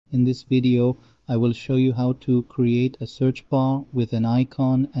In this video, I will show you how to create a search bar with an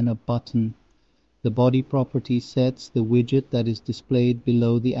icon and a button. The body property sets the widget that is displayed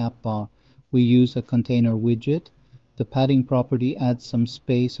below the app bar. We use a container widget. The padding property adds some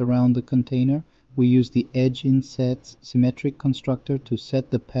space around the container. We use the edge insets symmetric constructor to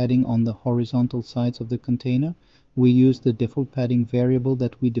set the padding on the horizontal sides of the container. We use the default padding variable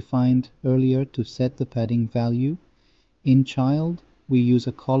that we defined earlier to set the padding value. In child, we use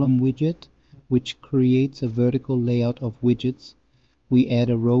a column widget, which creates a vertical layout of widgets. We add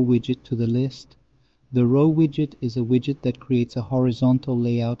a row widget to the list. The row widget is a widget that creates a horizontal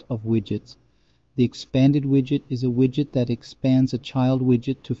layout of widgets. The expanded widget is a widget that expands a child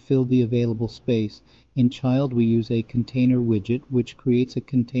widget to fill the available space. In child, we use a container widget, which creates a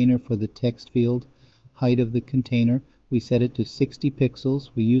container for the text field. Height of the container, we set it to 60 pixels.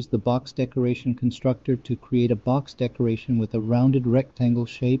 We use the box decoration constructor to create a box decoration with a rounded rectangle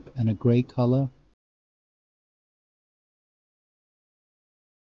shape and a gray color.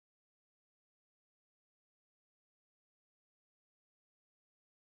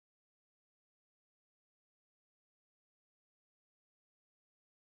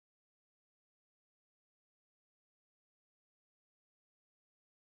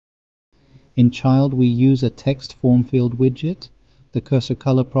 In child, we use a TextFromField widget. The cursor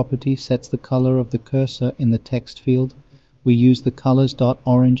color property sets the color of the cursor in the text field. We use the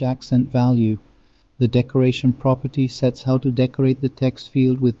colors.orange accent value. The decoration property sets how to decorate the text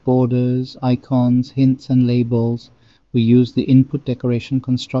field with borders, icons, hints, and labels. We use the input decoration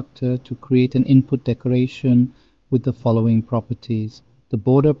constructor to create an input decoration with the following properties. The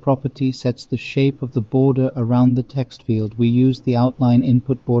border property sets the shape of the border around the text field. We use the outline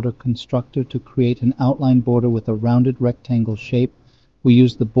input border constructor to create an outline border with a rounded rectangle shape. We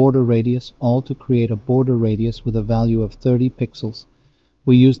use the border radius all to create a border radius with a value of 30 pixels.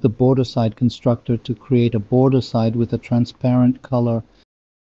 We use the border side constructor to create a border side with a transparent color.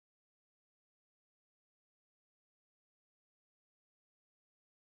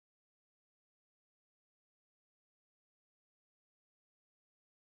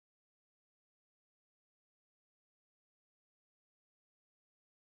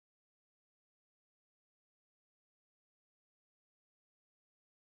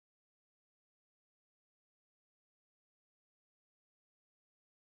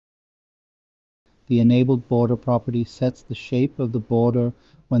 The enabled border property sets the shape of the border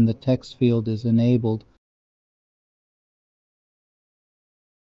when the text field is enabled.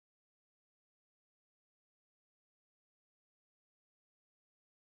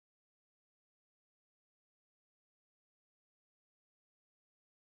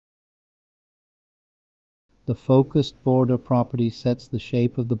 The focused border property sets the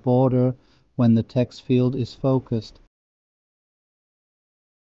shape of the border when the text field is focused.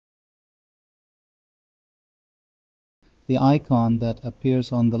 The icon that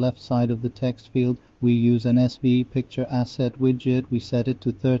appears on the left side of the text field, we use an SV picture asset widget. We set it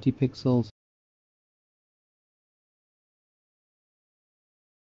to 30 pixels.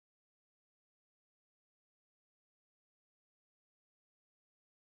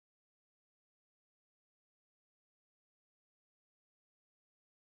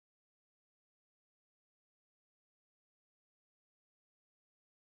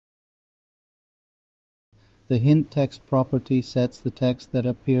 The hint text property sets the text that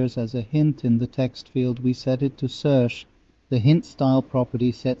appears as a hint in the text field. We set it to search. The hint style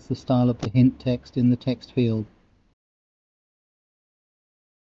property sets the style of the hint text in the text field.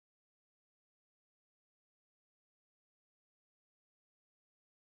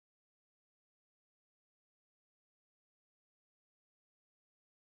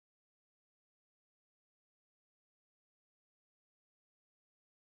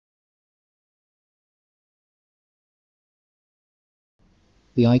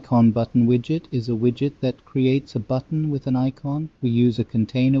 The icon button widget is a widget that creates a button with an icon. We use a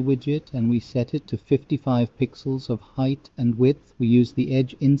container widget and we set it to 55 pixels of height and width. We use the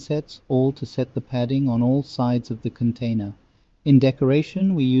edge insets all to set the padding on all sides of the container. In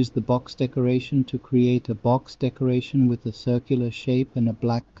decoration, we use the box decoration to create a box decoration with a circular shape and a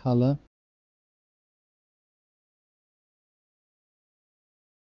black color.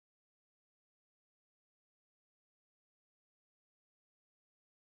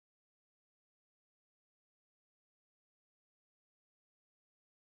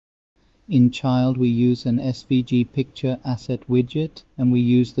 In child, we use an SVG picture asset widget and we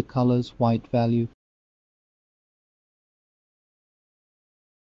use the colors white value.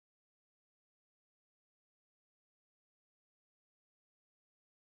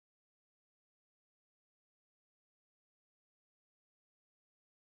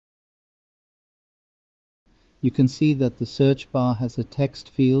 You can see that the search bar has a text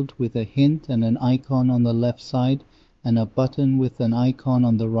field with a hint and an icon on the left side and a button with an icon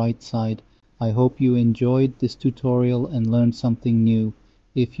on the right side. I hope you enjoyed this tutorial and learned something new.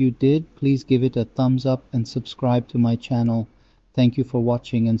 If you did, please give it a thumbs up and subscribe to my channel. Thank you for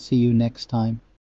watching and see you next time.